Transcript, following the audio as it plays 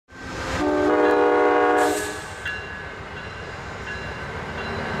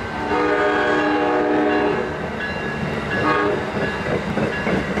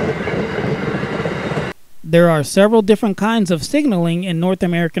There are several different kinds of signaling in North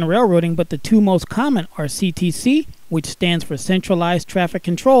American railroading, but the two most common are CTC, which stands for Centralized Traffic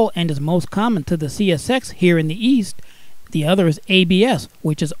Control and is most common to the CSX here in the East. The other is ABS,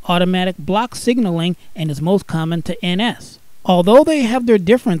 which is Automatic Block Signaling and is most common to NS. Although they have their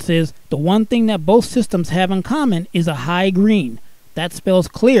differences, the one thing that both systems have in common is a high green. That spells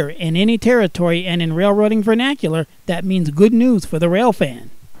clear in any territory, and in railroading vernacular, that means good news for the rail fan.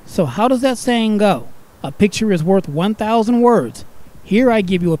 So how does that saying go? A picture is worth 1,000 words. Here I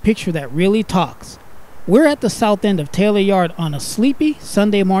give you a picture that really talks. We're at the south end of Taylor Yard on a sleepy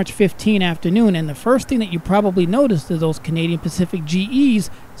Sunday, March 15 afternoon, and the first thing that you probably noticed is those Canadian Pacific GEs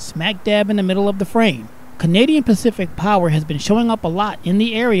smack dab in the middle of the frame. Canadian Pacific Power has been showing up a lot in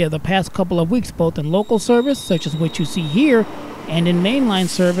the area the past couple of weeks, both in local service, such as what you see here, and in mainline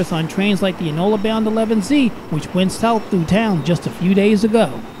service on trains like the Enola-bound 11Z, which went south through town just a few days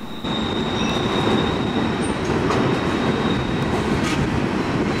ago.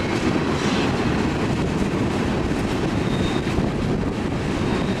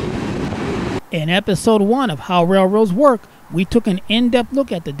 In episode 1 of How Railroads Work, we took an in-depth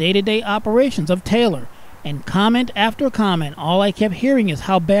look at the day-to-day operations of Taylor, and comment after comment, all I kept hearing is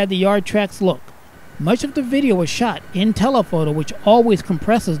how bad the yard tracks look. Much of the video was shot in telephoto, which always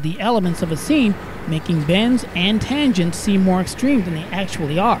compresses the elements of a scene, making bends and tangents seem more extreme than they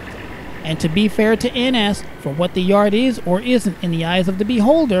actually are. And to be fair to NS, for what the yard is or isn't in the eyes of the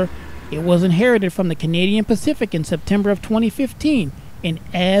beholder, it was inherited from the Canadian Pacific in September of 2015 in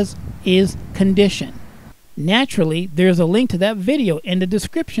as-is condition. Naturally, there's a link to that video in the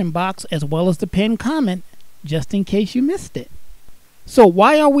description box as well as the pinned comment, just in case you missed it. So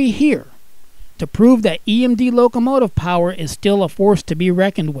why are we here? To prove that EMD locomotive power is still a force to be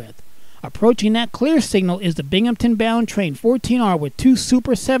reckoned with. Approaching that clear signal is the Binghamton-bound train 14R with two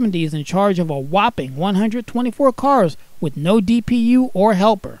Super 70s in charge of a whopping 124 cars with no DPU or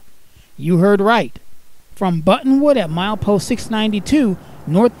helper. You heard right. From Buttonwood at milepost 692,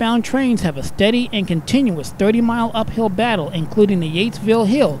 northbound trains have a steady and continuous 30-mile uphill battle, including the Yatesville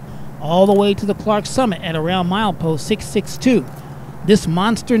Hill, all the way to the Clark Summit at around milepost 662. This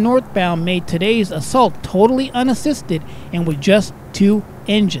monster northbound made today's assault totally unassisted and with just 2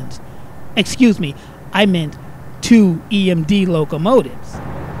 engines. Excuse me, I meant 2 EMD locomotives.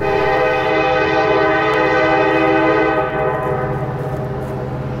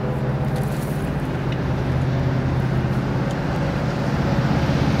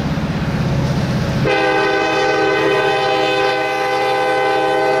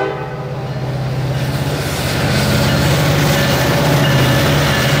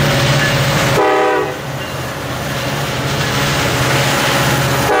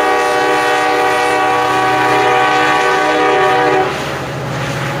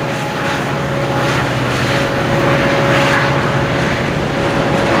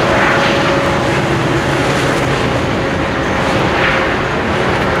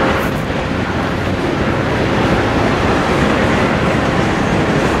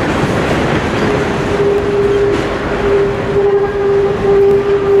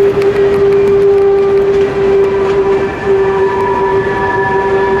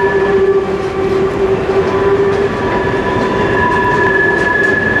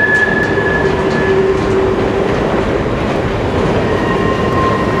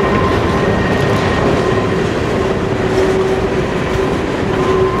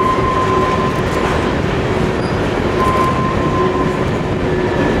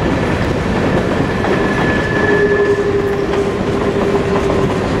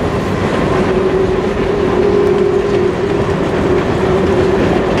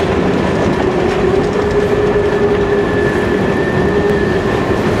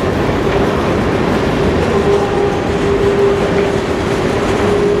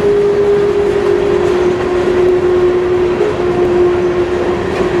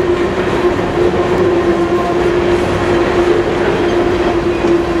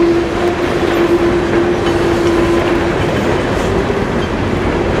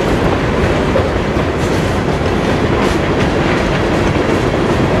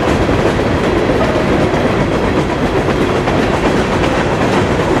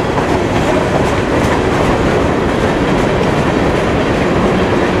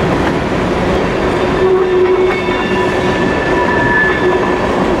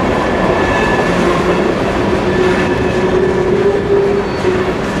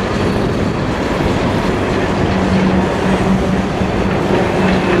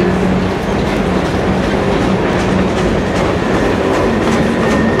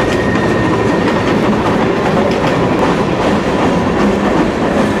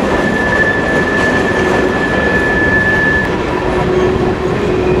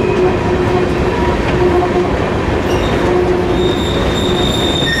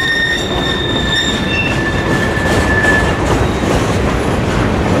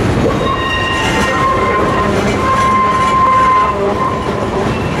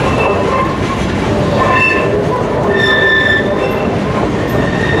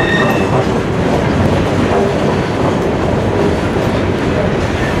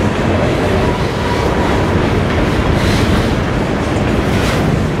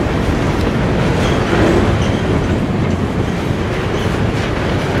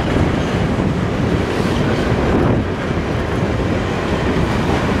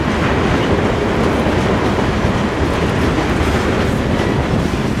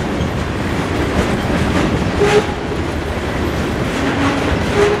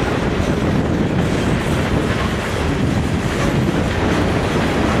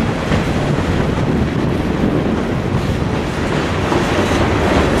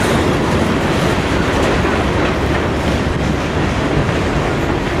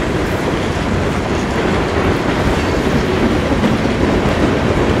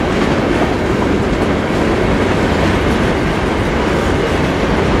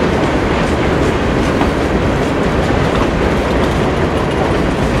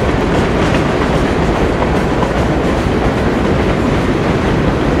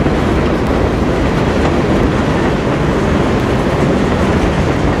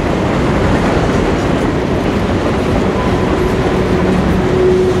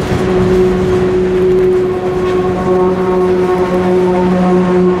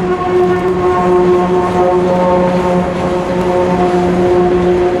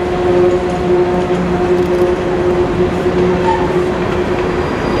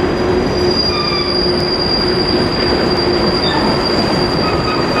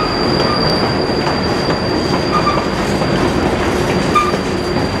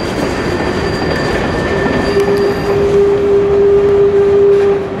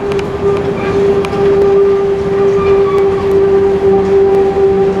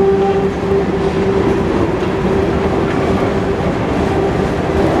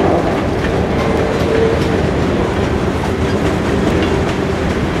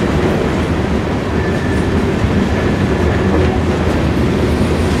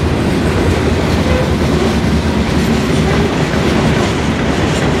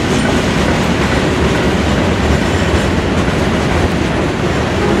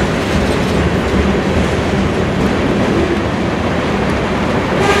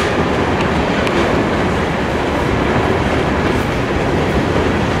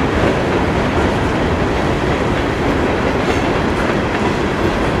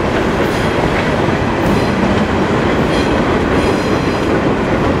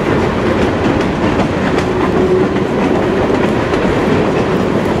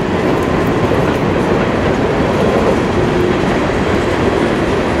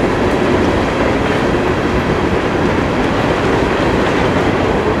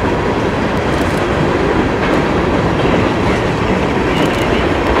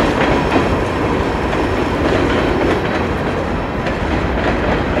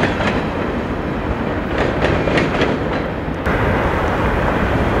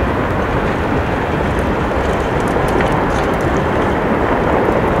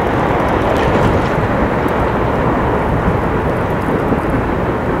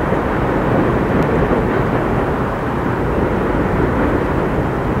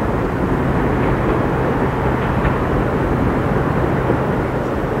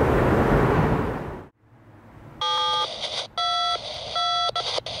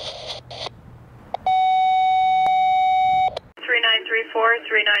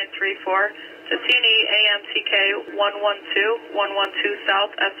 to Teeny AMTK 112 South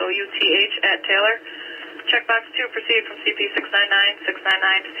SOUTH at Taylor. Checkbox 2, proceed from CP 699 to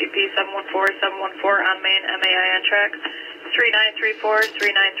CP 714 on main MAIN track.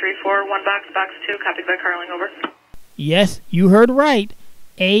 3934, 1 box 2, copied by Carling, over. Yes, you heard right.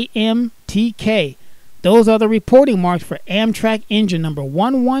 AMTK. Those are the reporting marks for Amtrak engine number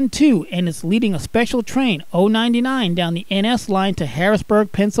 112, and it's leading a special train, 099, down the NS line to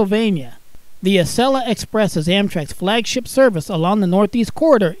Harrisburg, Pennsylvania. The Acela Express is Amtrak's flagship service along the Northeast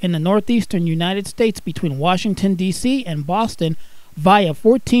Corridor in the northeastern United States between Washington, D.C. and Boston via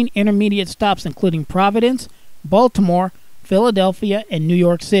 14 intermediate stops including Providence, Baltimore, Philadelphia, and New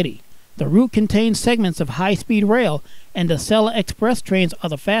York City. The route contains segments of high-speed rail, and the Acela Express trains are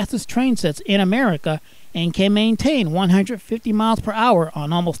the fastest train sets in America and can maintain 150 miles per hour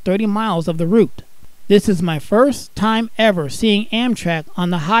on almost 30 miles of the route. This is my first time ever seeing Amtrak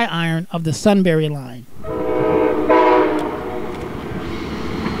on the high iron of the Sunbury line.